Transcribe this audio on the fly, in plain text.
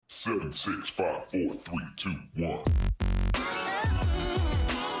7, 6, 5, 4, 3, 2, 1.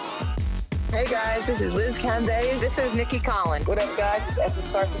 Hey guys, this is Liz Cambage. This is Nikki Collins. What up, guys? It's Esther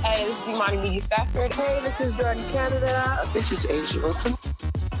Sarkis. Hey, this is Imani Media Stafford. Hey, this is Jordan Canada. This is Asia Wilson.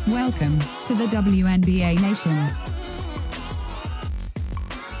 Welcome to the WNBA Nation.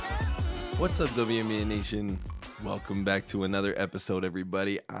 What's up, WNBA Nation? Welcome back to another episode,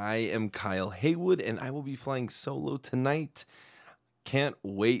 everybody. I am Kyle Haywood, and I will be flying solo tonight. Can't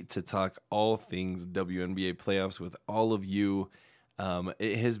wait to talk all things WNBA playoffs with all of you.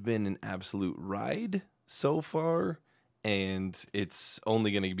 It has been an absolute ride so far, and it's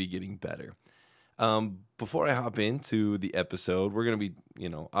only going to be getting better. Before I hop into the episode, we're going to be,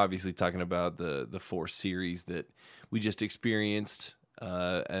 obviously talking about the four series that we just experienced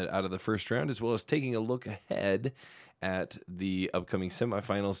out of the first round, as well as taking a look ahead at the upcoming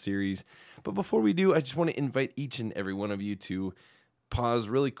semifinal series. But before we do, I just want to invite each and every one of you to pause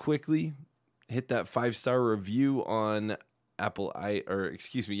really quickly, hit that 5-star review on Apple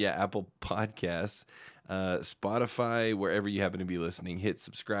Podcasts, Spotify, wherever you happen to be listening. Hit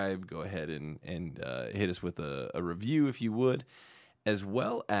subscribe. Go ahead and hit us with a review if you would, as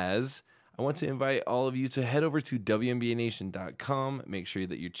well as I want to invite all of you to head over to WNBANation.com. Make sure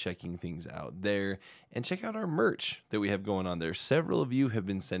that you're checking things out there and check out our merch that we have going on there. Several of you have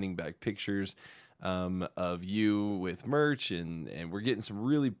been sending back pictures of you with merch, and we're getting some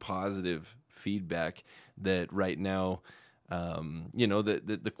really positive feedback that right now,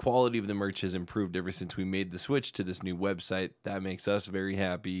 the quality of the merch has improved ever since we made the switch to this new website. That makes us very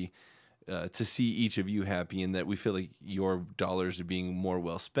happy to see each of you happy, and that we feel like your dollars are being more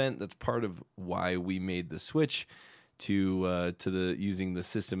well spent. That's part of why we made the switch to the using the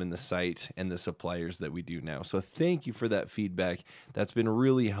system and the site and the suppliers that we do now. So thank you for that feedback. That's been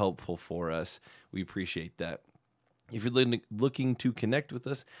really helpful for us. We appreciate that. If you're looking to connect with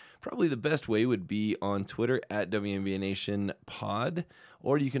us, probably the best way would be on Twitter at WNBA Nation Pod,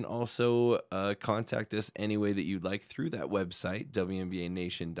 or you can also contact us any way that you'd like through that website,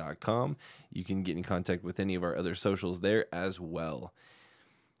 WNBANation.com. You can get in contact with any of our other socials there as well.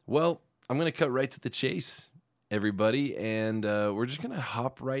 Well, I'm going to cut right to the chase, everybody, and we're just going to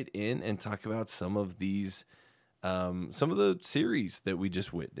hop right in and talk about some of these, some of the series that we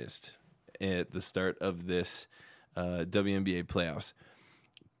just witnessed at the start of this WNBA playoffs.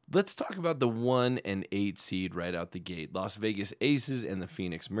 Let's talk about the 1 and 8 seed right out the gate. Las Vegas Aces and the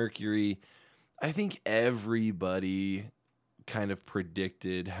Phoenix Mercury. I think everybody kind of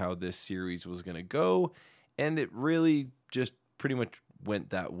predicted how this series was going to go, and it really just pretty much went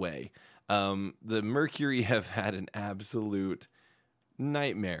that way. The Mercury have had an absolute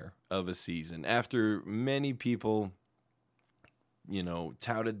nightmare of a season. After many people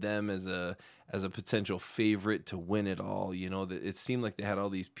touted them as a potential favorite to win it all. That it seemed like they had all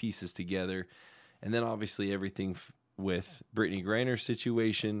these pieces together, and then obviously everything with Brittany Griner's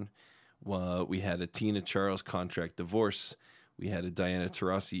situation. We had a Tina Charles contract divorce. We had a Diana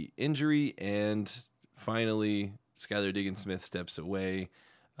Taurasi injury, and finally Skylar Diggins-Smith steps away.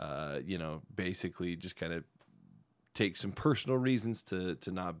 Basically just kind of takes some personal reasons to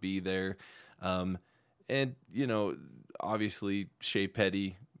not be there. And, obviously Shea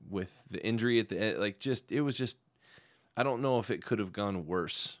Petty with the injury at the end, it was just, I don't know if it could have gone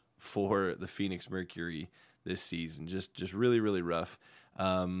worse for the Phoenix Mercury this season. Just really, really rough.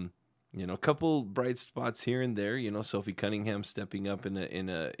 A couple bright spots here and there, Sophie Cunningham stepping up in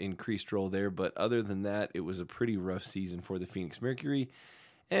a increased role there. But other than that, it was a pretty rough season for the Phoenix Mercury.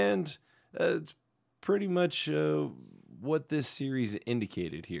 And it's pretty much what this series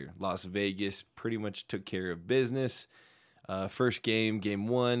indicated here. Las Vegas pretty much took care of business. First game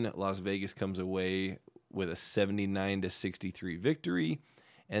 1, Las Vegas comes away with a 79-63 victory.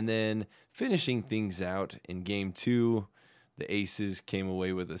 And then finishing things out in game 2, the Aces came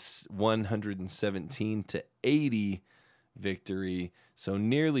away with a 117-80 victory. So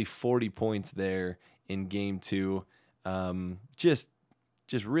nearly 40 points there in game 2. Just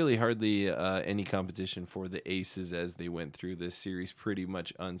really hardly any competition for the Aces as they went through this series pretty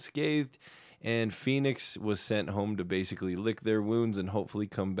much unscathed. And Phoenix was sent home to basically lick their wounds and hopefully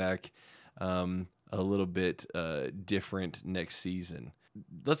come back a little bit different next season.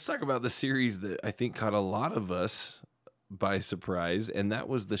 Let's talk about the series that I think caught a lot of us by surprise, and that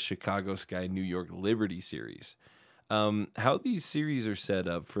was the Chicago Sky New York Liberty series. How these series are set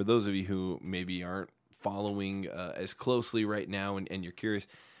up, for those of you who maybe aren't following as closely right now and you're curious,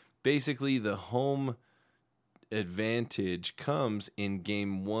 basically the home advantage comes in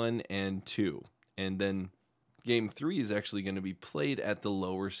game 1 and 2, and then game 3 is actually going to be played at the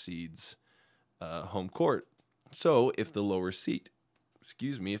lower seeds home court. So if the lower seed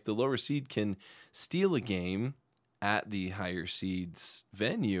if the lower seed can steal a game at the higher seed's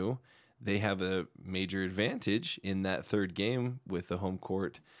venue, they have a major advantage in that third game with the home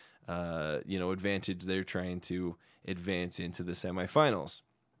court, advantage. They're trying to advance into the semifinals.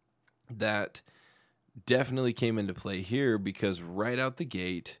 That definitely came into play here because right out the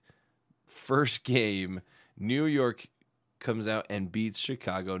gate, first game, New York comes out and beats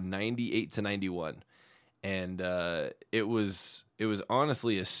Chicago 98-91. And it was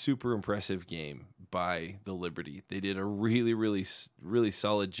honestly a super impressive game by the Liberty. They did a really, really, really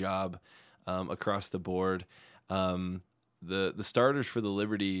solid job across the board. The starters for the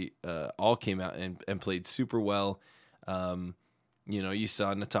Liberty all came out and played super well. You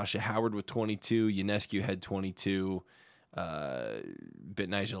saw Natasha Howard with 22, Ionescu had 22,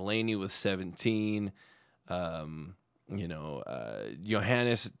 Betnijah Laney with 17.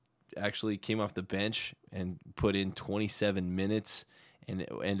 Johannes actually came off the bench and put in 27 minutes, and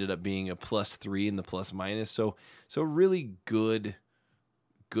it ended up being a +3 in the plus minus. So really good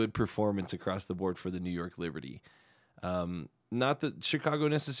performance across the board for the New York Liberty. Not that Chicago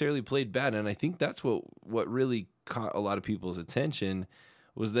necessarily played bad, and I think that's what really caught a lot of people's attention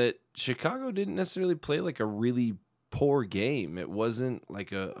was that Chicago didn't necessarily play like a really poor game. It wasn't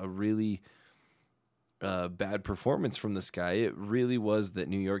like a really bad performance from this guy. It really was that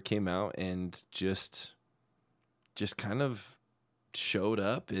New York came out and just kind of showed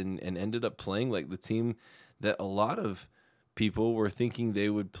up and ended up playing like the team that a lot of people were thinking they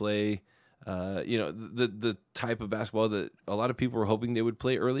would play. The type of basketball that a lot of people were hoping they would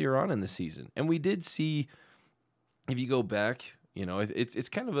play earlier on in the season. And we did see, if you go back, it's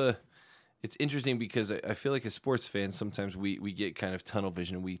kind of it's interesting because I feel like as sports fans, sometimes we get kind of tunnel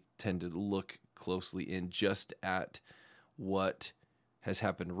vision and we tend to look closely in just at what has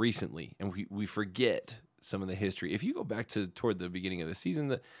happened recently. And we forget some of the history. If you go back toward the beginning of the season,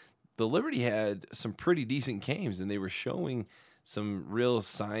 the Liberty had some pretty decent games and they were showing some real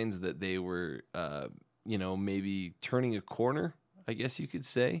signs that they were, maybe turning a corner, I guess you could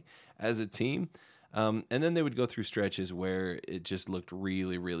say, as a team. And then they would go through stretches where it just looked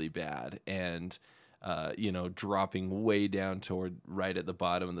really, really bad and, dropping way down toward right at the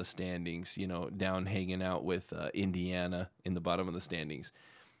bottom of the standings, down hanging out with Indiana in the bottom of the standings.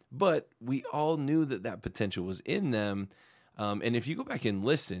 But we all knew that potential was in them. And if you go back and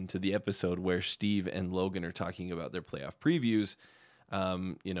listen to the episode where Steve and Logan are talking about their playoff previews,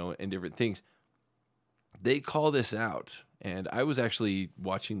 and different things, they call this out. And I was actually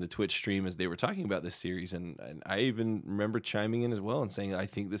watching the Twitch stream as they were talking about this series, and I even remember chiming in as well and saying I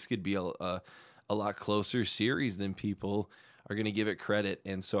think this could be a lot closer series than people are going to give it credit.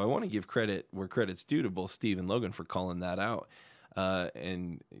 And so I want to give credit where credit's due to both Steve and Logan for calling that out.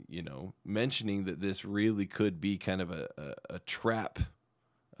 And mentioning that this really could be kind of a trap,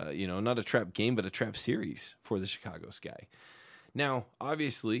 not a trap game, but a trap series for the Chicago Sky. Now,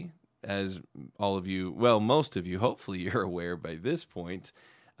 obviously, as all of you, well, most of you, hopefully you're aware by this point,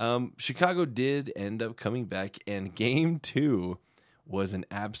 Chicago did end up coming back, and Game 2 was an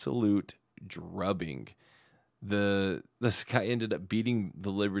absolute drubbing. The Sky ended up beating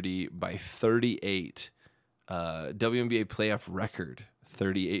the Liberty by 38. WNBA playoff record,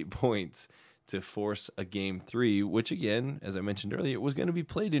 38 points to force a Game 3, which again, as I mentioned earlier, was going to be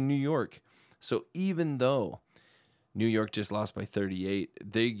played in New York. So even though New York just lost by 38,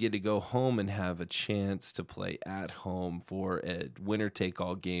 they get to go home and have a chance to play at home for a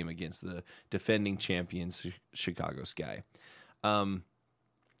winner-take-all game against the defending champions, Chicago Sky.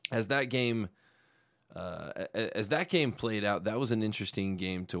 As that game played out, that was an interesting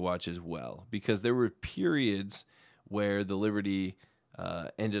game to watch as well, because there were periods where the Liberty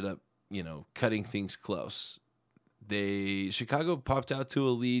ended up, cutting things close. Chicago popped out to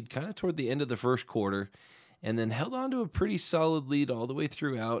a lead kind of toward the end of the first quarter, and then held on to a pretty solid lead all the way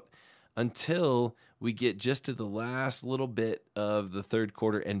throughout until we get just to the last little bit of the third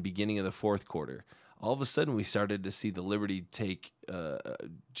quarter and beginning of the fourth quarter. All of a sudden, we started to see the Liberty take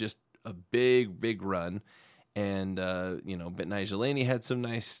just a big run, and Betnijah Laney had some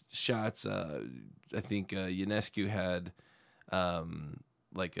nice shots. I think Ionescu had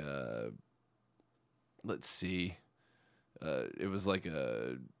it was like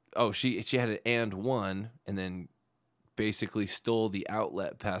she had an and one, and then basically stole the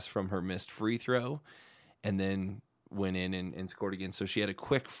outlet pass from her missed free throw, and then went in and scored again. So she had a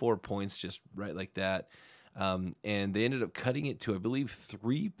quick 4 points just right like that. And they ended up cutting it to, I believe,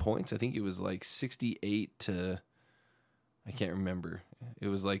 3 points. I think it was like 68 to, I can't remember. It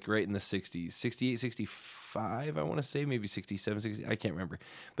was like right in the 60s, 68, 65, I want to say, maybe 67, 60. I can't remember.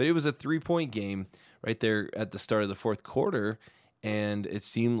 But it was a 3-point game right there at the start of the fourth quarter. and it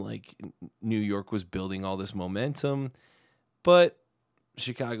seemed like New York was building all this momentum, but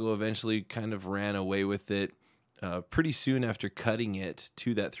Chicago eventually kind of ran away with it. Pretty soon after cutting it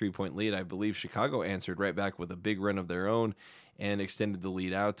to that 3-point lead, I believe Chicago answered right back with a big run of their own and extended the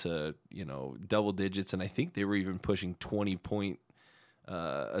lead out to, double digits. And I think they were even pushing a 20-point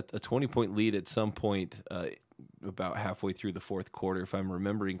lead at some point about halfway through the fourth quarter, if I'm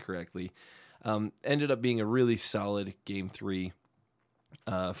remembering correctly. Ended up being a really solid game 3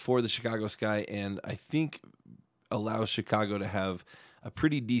 for the Chicago Sky, and I think allows Chicago to have a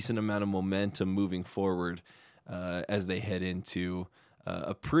pretty decent amount of momentum moving forward as they head into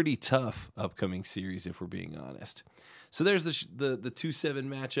a pretty tough upcoming series, if we're being honest. So there's the 2-7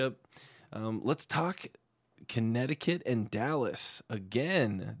 matchup. Let's talk Connecticut and Dallas.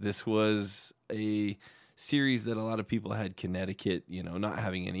 Again, this was a series that a lot of people had Connecticut, not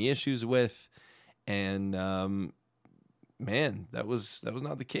having any issues with. And man, that was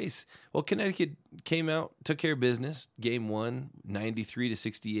not the case. Well, Connecticut came out, took care of business. Game 1,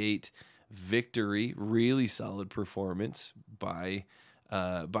 93-68 victory. Really solid performance by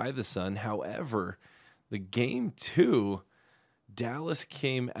the Sun. However, the game 2, Dallas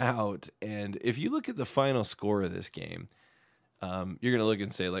came out, and if you look at the final score of this game, you're going to look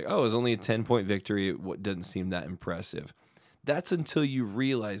and say, like, oh, it was only a 10-point victory. It doesn't seem that impressive. That's until you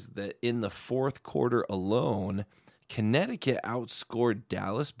realize that in the fourth quarter alone, Connecticut outscored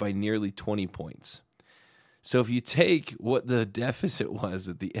Dallas by nearly 20 points. So if you take what the deficit was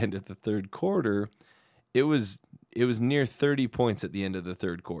at the end of the third quarter, it was near 30 points at the end of the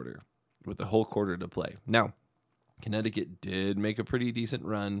third quarter with the whole quarter to play. Now, Connecticut did make a pretty decent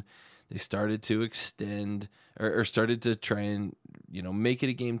run. They started to extend or started to try and, make it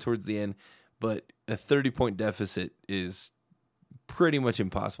a game towards the end, but a 30-point deficit is pretty much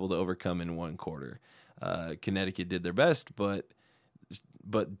impossible to overcome in one quarter. Connecticut did their best, but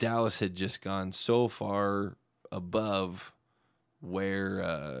Dallas had just gone so far above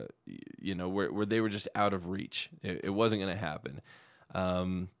where where they were just out of reach. It wasn't going to happen.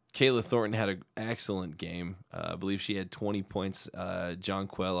 Kayla Thornton had an excellent game. I believe she had 20 points. John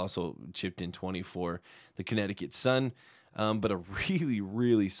Quell also chipped in 24. The Connecticut Sun, but a really,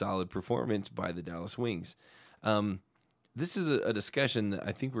 really solid performance by the Dallas Wings. This is a discussion that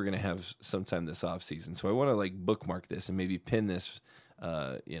I think we're going to have sometime this offseason. So I want to bookmark this and maybe pin this.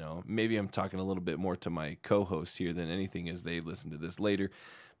 Maybe I'm talking a little bit more to my co-hosts here than anything as they listen to this later.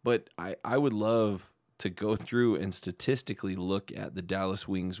 But I would love to go through and statistically look at the Dallas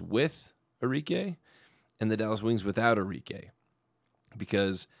Wings with Arike and the Dallas Wings without Arike.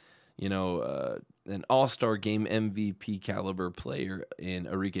 Because, an all-star game MVP caliber player in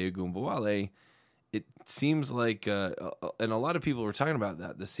Arike Ogunbowale, it seems like, and a lot of people were talking about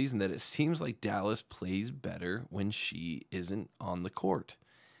that this season, that it seems like Dallas plays better when she isn't on the court.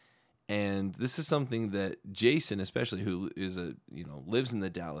 And this is something that Jason, especially, who is lives in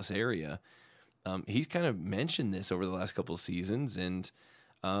the Dallas area, he's kind of mentioned this over the last couple of seasons. And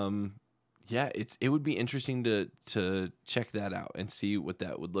it would be interesting to check that out and see what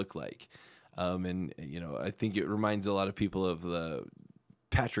that would look like. I think it reminds a lot of people of the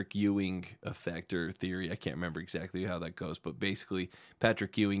Patrick Ewing effect or theory. I can't remember exactly how that goes, but basically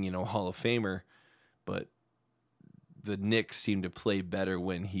Patrick Ewing, Hall of Famer, but the Knicks seemed to play better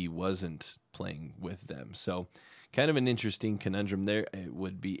when he wasn't playing with them. So kind of an interesting conundrum there. It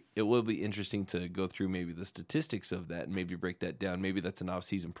will be interesting to go through maybe the statistics of that and maybe break that down. Maybe that's an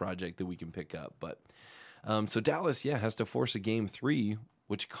off-season project that we can pick up. But so Dallas, has to force a game 3,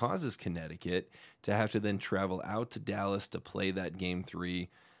 which causes Connecticut to have to then travel out to Dallas to play that game 3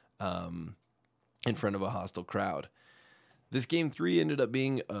 in front of a hostile crowd. This game 3 ended up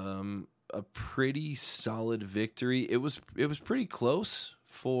being a pretty solid victory. It was pretty close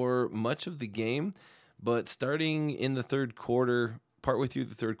for much of the game, but starting in the third quarter, partway through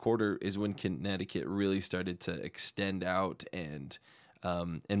the third quarter, is when Connecticut really started to extend out and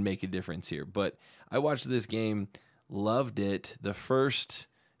make a difference here. But I watched this game. Loved it. The first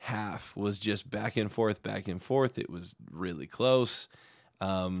half was just back and forth. It was really close,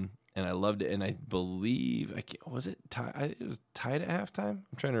 and I loved it. And I believe it was tied at halftime. I'm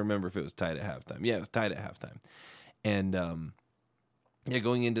trying to remember if it was tied at halftime. Yeah, it was tied at halftime. And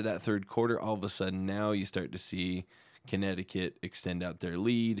going into that third quarter, all of a sudden now you start to see Connecticut extend out their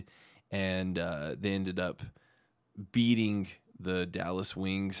lead, and they ended up beating the Dallas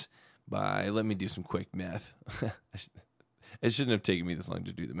Wings by, let me do some quick math. It shouldn't have taken me this long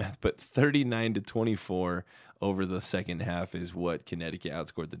to do the math, but 39-24 over the second half is what Connecticut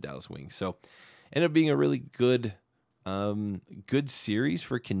outscored the Dallas Wings. So ended up being a really good series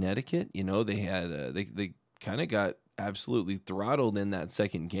for Connecticut. They had they kind of got absolutely throttled in that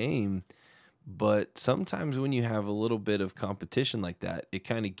second game. But sometimes when you have a little bit of competition like that, it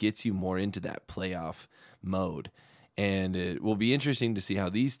kind of gets you more into that playoff mode. And it will be interesting to see how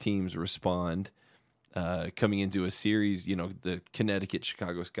these teams respond coming into a series. You know, the Connecticut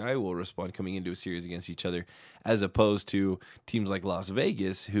Chicago Sky will respond coming into a series against each other, as opposed to teams like Las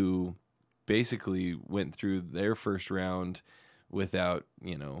Vegas, who basically went through their first round without,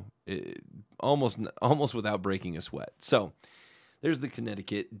 almost without breaking a sweat. So there's the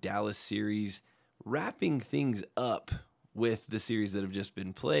Connecticut-Dallas series. Wrapping things up with the series that have just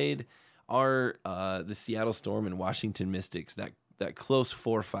been played are the Seattle Storm and Washington Mystics, that close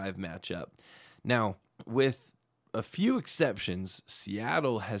 4-5 matchup. Now, with a few exceptions,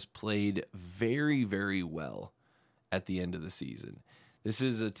 Seattle has played very, very well at the end of the season. This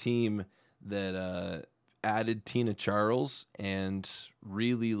is a team that added Tina Charles and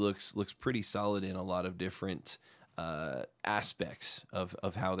really looks pretty solid in a lot of different aspects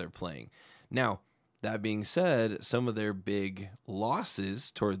of how they're playing. Now, that being said, some of their big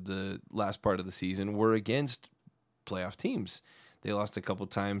losses toward the last part of the season were against playoff teams. They lost a couple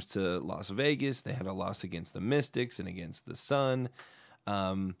times to Las Vegas. They had a loss against the Mystics and against the Sun.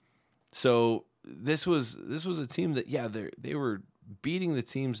 So this was a team that, yeah, they were beating the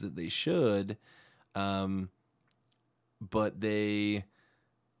teams that they should, but they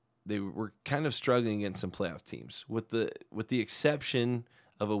were kind of struggling against some playoff teams, with the exception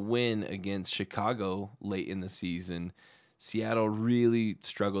of a win against Chicago late in the season. Seattle really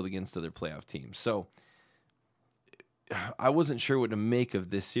struggled against other playoff teams. So I wasn't sure what to make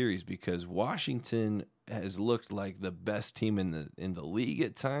of this series, because Washington has looked like the best team in the league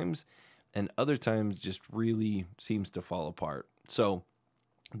at times, and other times just really seems to fall apart. So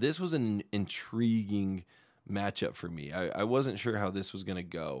this was an intriguing matchup for me. I wasn't sure how this was going to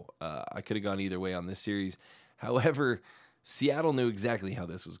go. I could have gone either way on this series. However, Seattle knew exactly how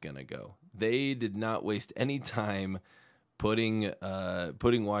this was going to go. They did not waste any time putting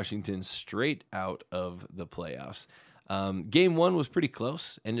Washington straight out of the playoffs. Game 1 was pretty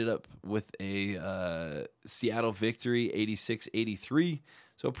close. Ended up with a Seattle victory, 86-83.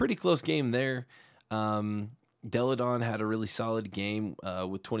 So a pretty close game there. Deladon had a really solid game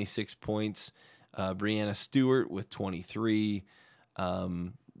with 26 points. Brianna Stewart with 23.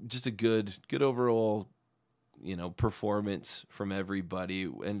 Just a good overall, performance from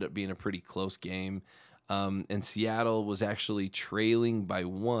everybody. Ended up being a pretty close game. And Seattle was actually trailing by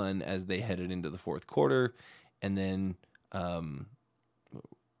 1 as they headed into the fourth quarter. And then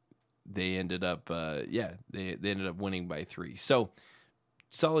they ended up they ended up winning by 3. So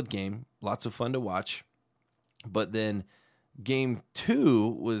solid game, lots of fun to watch. But then game 2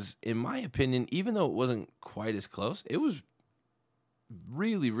 was, in my opinion, even though it wasn't quite as close, it was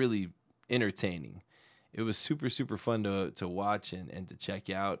really, really entertaining. It was super, super fun to watch and to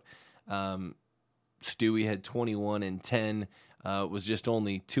check out. Stewie had 21 and 10, was just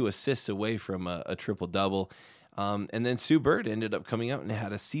only 2 assists away from a triple-double. And then Sue Bird ended up coming out and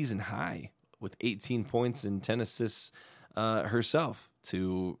had a season high with 18 points and 10 assists herself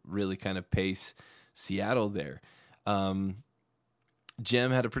to really kind of pace Seattle there.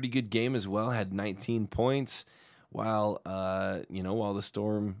 Jem had a pretty good game as well, had 19 points, while the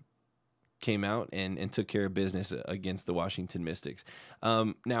Storm came out and took care of business against the Washington Mystics.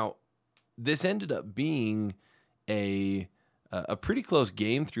 Now, this ended up being a pretty close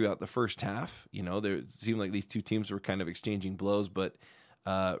game throughout the first half. There seemed like these two teams were kind of exchanging blows, but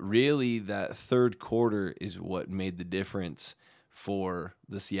really that third quarter is what made the difference for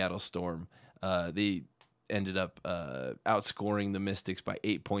the Seattle Storm. They ended up outscoring the Mystics by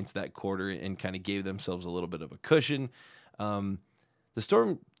 8 points that quarter and kind of gave themselves a little bit of a cushion. The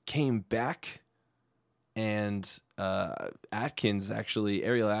Storm came back, and Ariel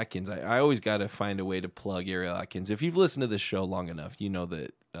Atkins, I always got to find a way to plug Ariel Atkins. If you've listened to this show long enough, you know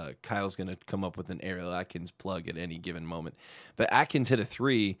that Kyle's going to come up with an Ariel Atkins plug at any given moment. But Atkins hit a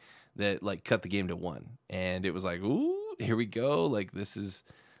 3 that cut the game to 1, and it was like, ooh, here we go. This is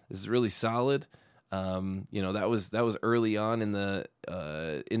really solid. That was early on in the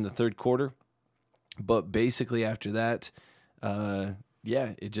third quarter, but basically after that,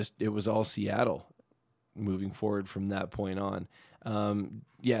 it was all Seattle moving forward from that point on.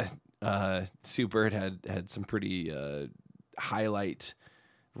 Sue Bird had some pretty highlight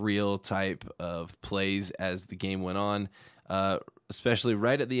reel type of plays as the game went on, especially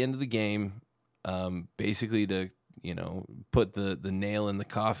right at the end of the game, basically to put the nail in the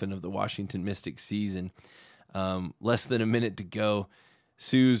coffin of the Washington Mystics season. Less than a minute to go.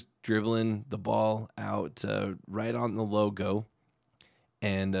 Sue's dribbling the ball out right on the logo,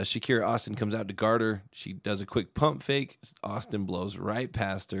 And Shakira Austin comes out to guard her. She does a quick pump fake. Austin blows right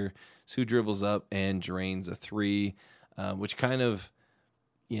past her. Sue dribbles up and drains a three, which kind of,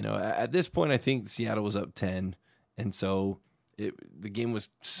 at this point, I think Seattle was up 10. And so the game was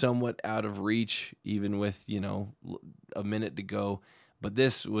somewhat out of reach, even with, a minute to go. But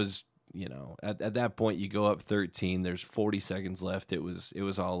this was, at that point, you go up 13. There's 40 seconds left. It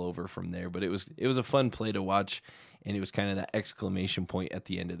was all over from there. But it was a fun play to watch. And it was kind of that exclamation point at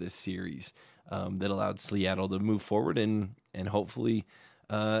the end of this series that allowed Seattle to move forward and hopefully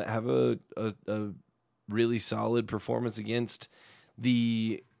have a really solid performance against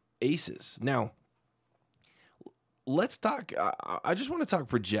the Aces. Now, let's talk. I just want to talk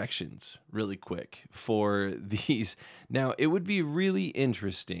projections really quick for these. Now, it would be really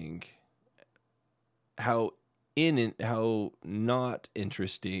interesting how not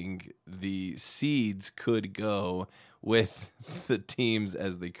interesting the seeds could go with the teams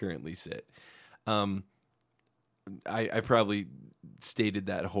as they currently sit. I probably stated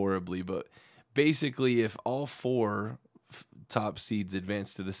that horribly, but basically if all four top seeds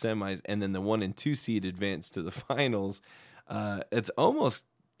advance to the semis and then the 1 and 2 seed advance to the finals, it's almost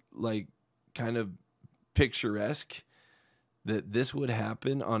like kind of picturesque that this would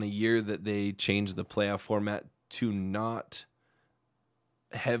happen on a year that they changed the playoff format to not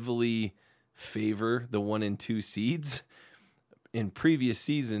heavily favor the 1 and 2 seeds. In previous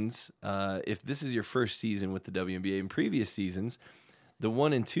seasons, if this is your first season with the WNBA, in previous seasons, the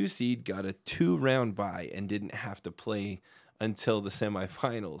 1 and 2 seed got a 2-round bye and didn't have to play until the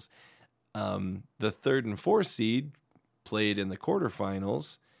semifinals. The 3rd and 4th seed played in the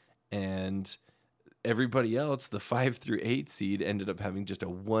quarterfinals, and everybody else, the 5 through 8 seed, ended up having just a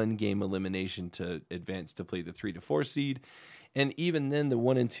 1-game elimination to advance to play the 3 to 4 seed. And even then, the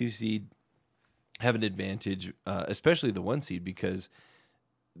 1 and 2 seed have an advantage, especially the 1 seed, because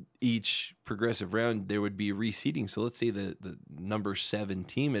each progressive round there would be reseeding. So let's say the number 7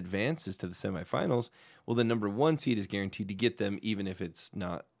 team advances to the semifinals. Well, the number 1 seed is guaranteed to get them, even if it's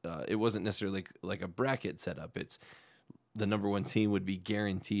not. It wasn't necessarily like a bracket setup. It's the number 1 team would be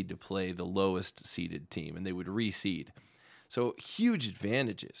guaranteed to play the lowest seeded team, and they would reseed. So huge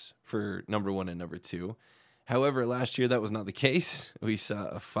advantages for number 1 and number 2. However, last year that was not the case. We saw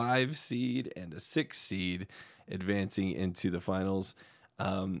a 5 seed and a 6 seed advancing into the finals.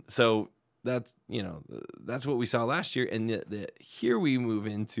 So that's what we saw last year. And here we move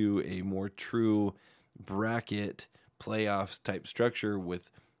into a more true bracket playoffs type structure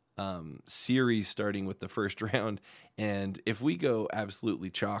with series starting with the first round. And if we go absolutely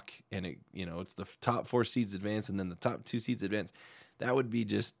chalk and it's the top 4 seeds advance and then the top 2 seeds advance, that would be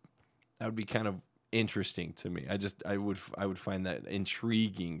kind of interesting to me. I would find that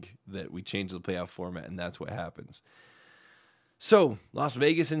intriguing that we change the playoff format and that's what happens. So Las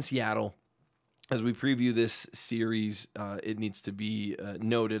Vegas and Seattle, as we preview this series, it needs to be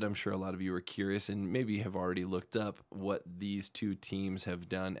noted. I'm sure a lot of you are curious and maybe have already looked up what these two teams have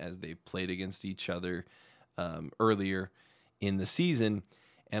done as they played against each other earlier in the season.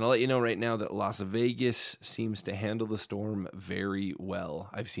 And I'll let you know right now that Las Vegas seems to handle the Storm very well.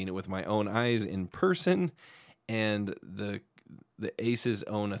 I've seen it with my own eyes in person, and the Aces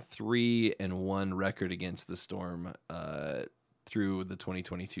own a 3-1 record against the Storm through the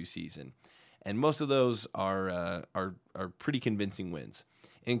 2022 season. And most of those are pretty convincing wins,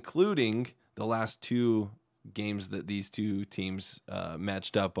 including the last 2 games that these two teams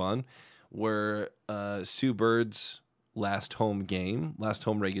matched up on were Sue Bird's last home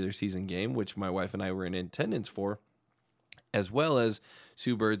regular season game, which my wife and I were in attendance for, as well as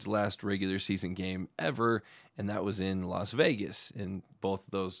Sue Bird's last regular season game ever, and that was in Las Vegas. And both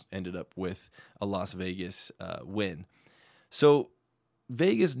of those ended up with a Las Vegas win. So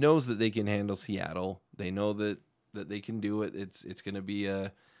Vegas knows that they can handle Seattle. They know that they can do it. It's going to be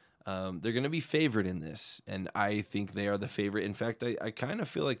they're going to be favored in this, and I think they are the favorite. In fact, I kind of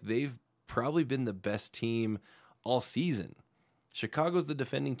feel like they've probably been the best team all season. Chicago's the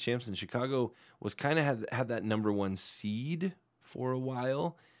defending champs, and Chicago was kind of had that number 1 seed for a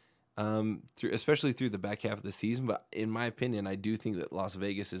while, especially through the back half of the season. But in my opinion, I do think that Las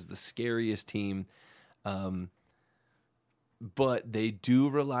Vegas is the scariest team. But they do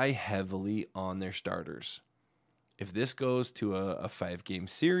rely heavily on their starters. If this goes to a 5-game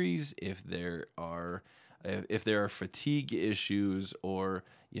series, if there are fatigue issues or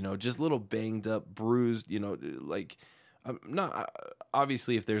just little banged up, bruised, not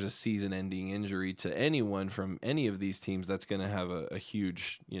obviously if there's a season-ending injury to anyone from any of these teams, that's going to have a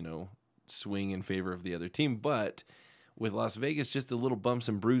huge swing in favor of the other team. But with Las Vegas, just the little bumps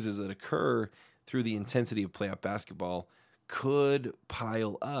and bruises that occur through the intensity of playoff basketball could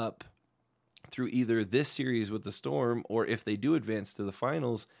pile up through either this series with the Storm, or if they do advance to the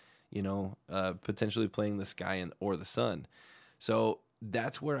finals, potentially playing the Sky or the Sun. So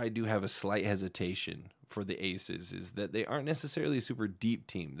that's where I do have a slight hesitation for the Aces, is that they aren't necessarily a super deep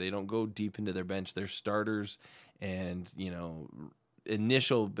team. They don't go deep into their bench. Their starters and,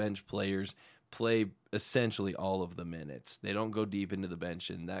 initial bench players play essentially all of the minutes. They don't go deep into the bench,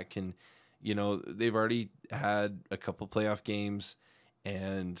 and that can, they've already had a couple playoff games,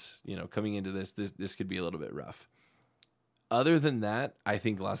 and, coming into this could be a little bit rough. Other than that, I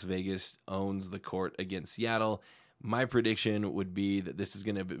think Las Vegas owns the court against Seattle. My prediction would be that this is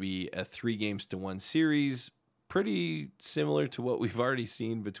going to be a 3-1 series, pretty similar to what we've already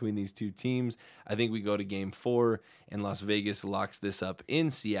seen between these two teams. I think we go to Game 4, and Las Vegas locks this up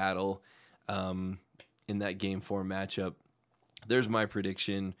in Seattle in that Game 4 matchup. There's my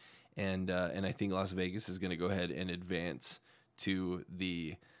prediction, and I think Las Vegas is going to go ahead and advance to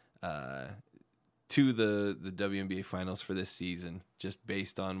the WNBA Finals for this season, just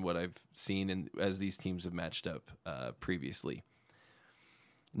based on what I've seen and as these teams have matched up previously.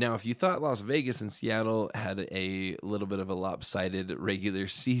 Now, if you thought Las Vegas and Seattle had a little bit of a lopsided regular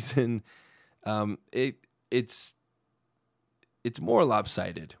season, it's more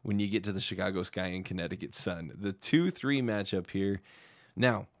lopsided when you get to the Chicago Sky and Connecticut Sun. The 2-3 matchup here.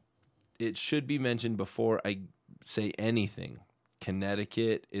 Now, it should be mentioned before I say anything,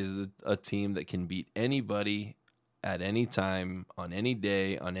 Connecticut is a team that can beat anybody at any time, on any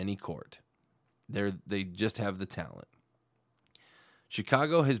day, on any court. They just have the talent.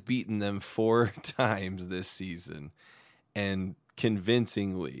 Chicago has beaten them 4 times this season, and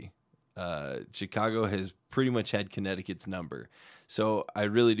convincingly. Chicago has pretty much had Connecticut's number. So I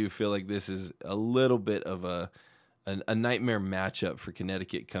really do feel like this is a little bit of a nightmare matchup for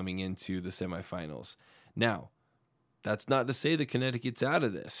Connecticut coming into the semifinals. Now, that's not to say that Connecticut's out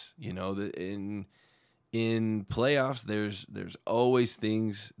of this. In playoffs, there's always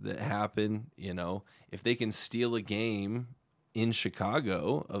things that happen. If they can steal a game in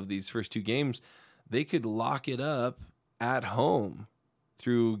Chicago of these first 2 games, they could lock it up at home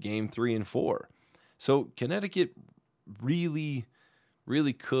through Game 3 and 4. So Connecticut really,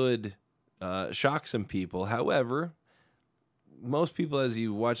 really could shock some people. However, most people, as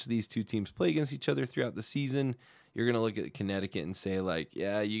you watch these two teams play against each other throughout the season, you're going to look at Connecticut and say,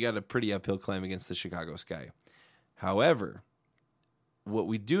 yeah, you got a pretty uphill climb against the Chicago Sky. However, what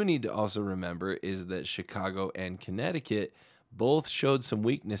we do need to also remember is that Chicago and Connecticut both showed some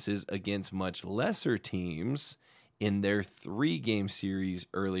weaknesses against much lesser teams in their 3-game series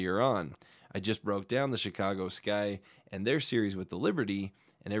earlier on. I just broke down the Chicago Sky and their series with the Liberty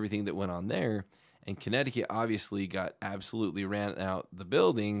and everything that went on there. And Connecticut obviously got absolutely ran out the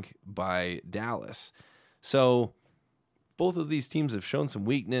building by Dallas. So both of these teams have shown some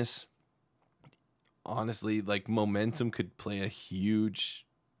weakness. Honestly, momentum could play a huge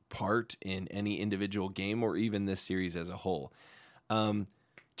part in any individual game or even this series as a whole.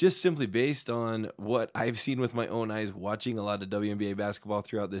 Just simply based on what I've seen with my own eyes watching a lot of WNBA basketball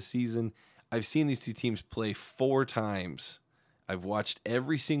throughout this season, I've seen these two teams play 4 times. I've watched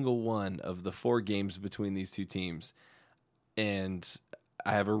every single one of the 4 games between these two teams, and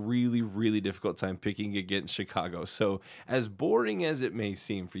I have a really, really difficult time picking against Chicago. So as boring as it may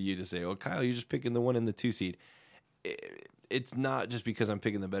seem for you to say, oh, Kyle, you're just picking the 1 and the 2 seed, it's not just because I'm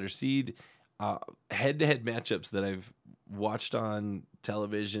picking the better seed. Head-to-head matchups that I've watched on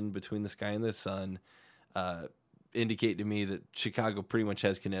television between the Sky and the Sun indicate to me that Chicago pretty much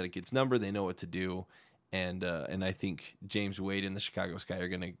has Connecticut's number. They know what to do, and I think James Wade and the Chicago Sky are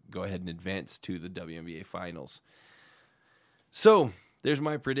going to go ahead and advance to the WNBA Finals. So there's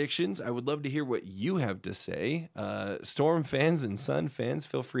my predictions. I would love to hear what you have to say. Storm fans and Sun fans,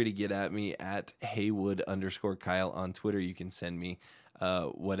 feel free to get at me at Haywood_Kyle on Twitter. You can send me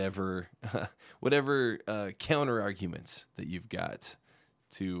whatever counter arguments that you've got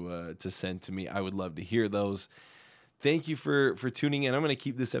to send to me. I would love to hear those. Thank you for tuning in. I'm going to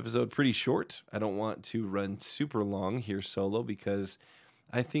keep this episode pretty short. I don't want to run super long here solo because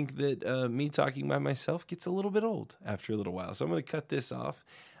I think that me talking by myself gets a little bit old after a little while. So I'm going to cut this off.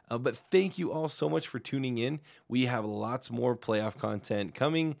 But thank you all so much for tuning in. We have lots more playoff content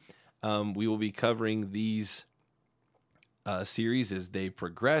coming. We will be covering these series as they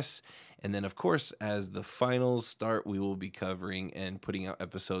progress. And then, of course, as the finals start, we will be covering and putting out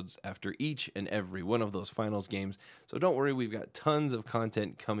episodes after each and every one of those finals games. So don't worry, we've got tons of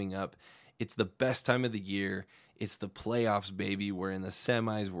content coming up. It's the best time of the year. It's the playoffs, baby. We're in the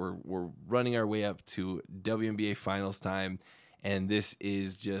semis. We're running our way up to WNBA finals time. And this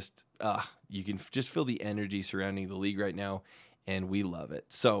is just, you can just feel the energy surrounding the league right now, and we love it.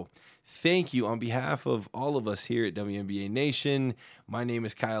 So thank you on behalf of all of us here at WNBA Nation. My name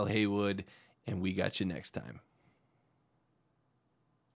is Kyle Haywood, and we got you next time.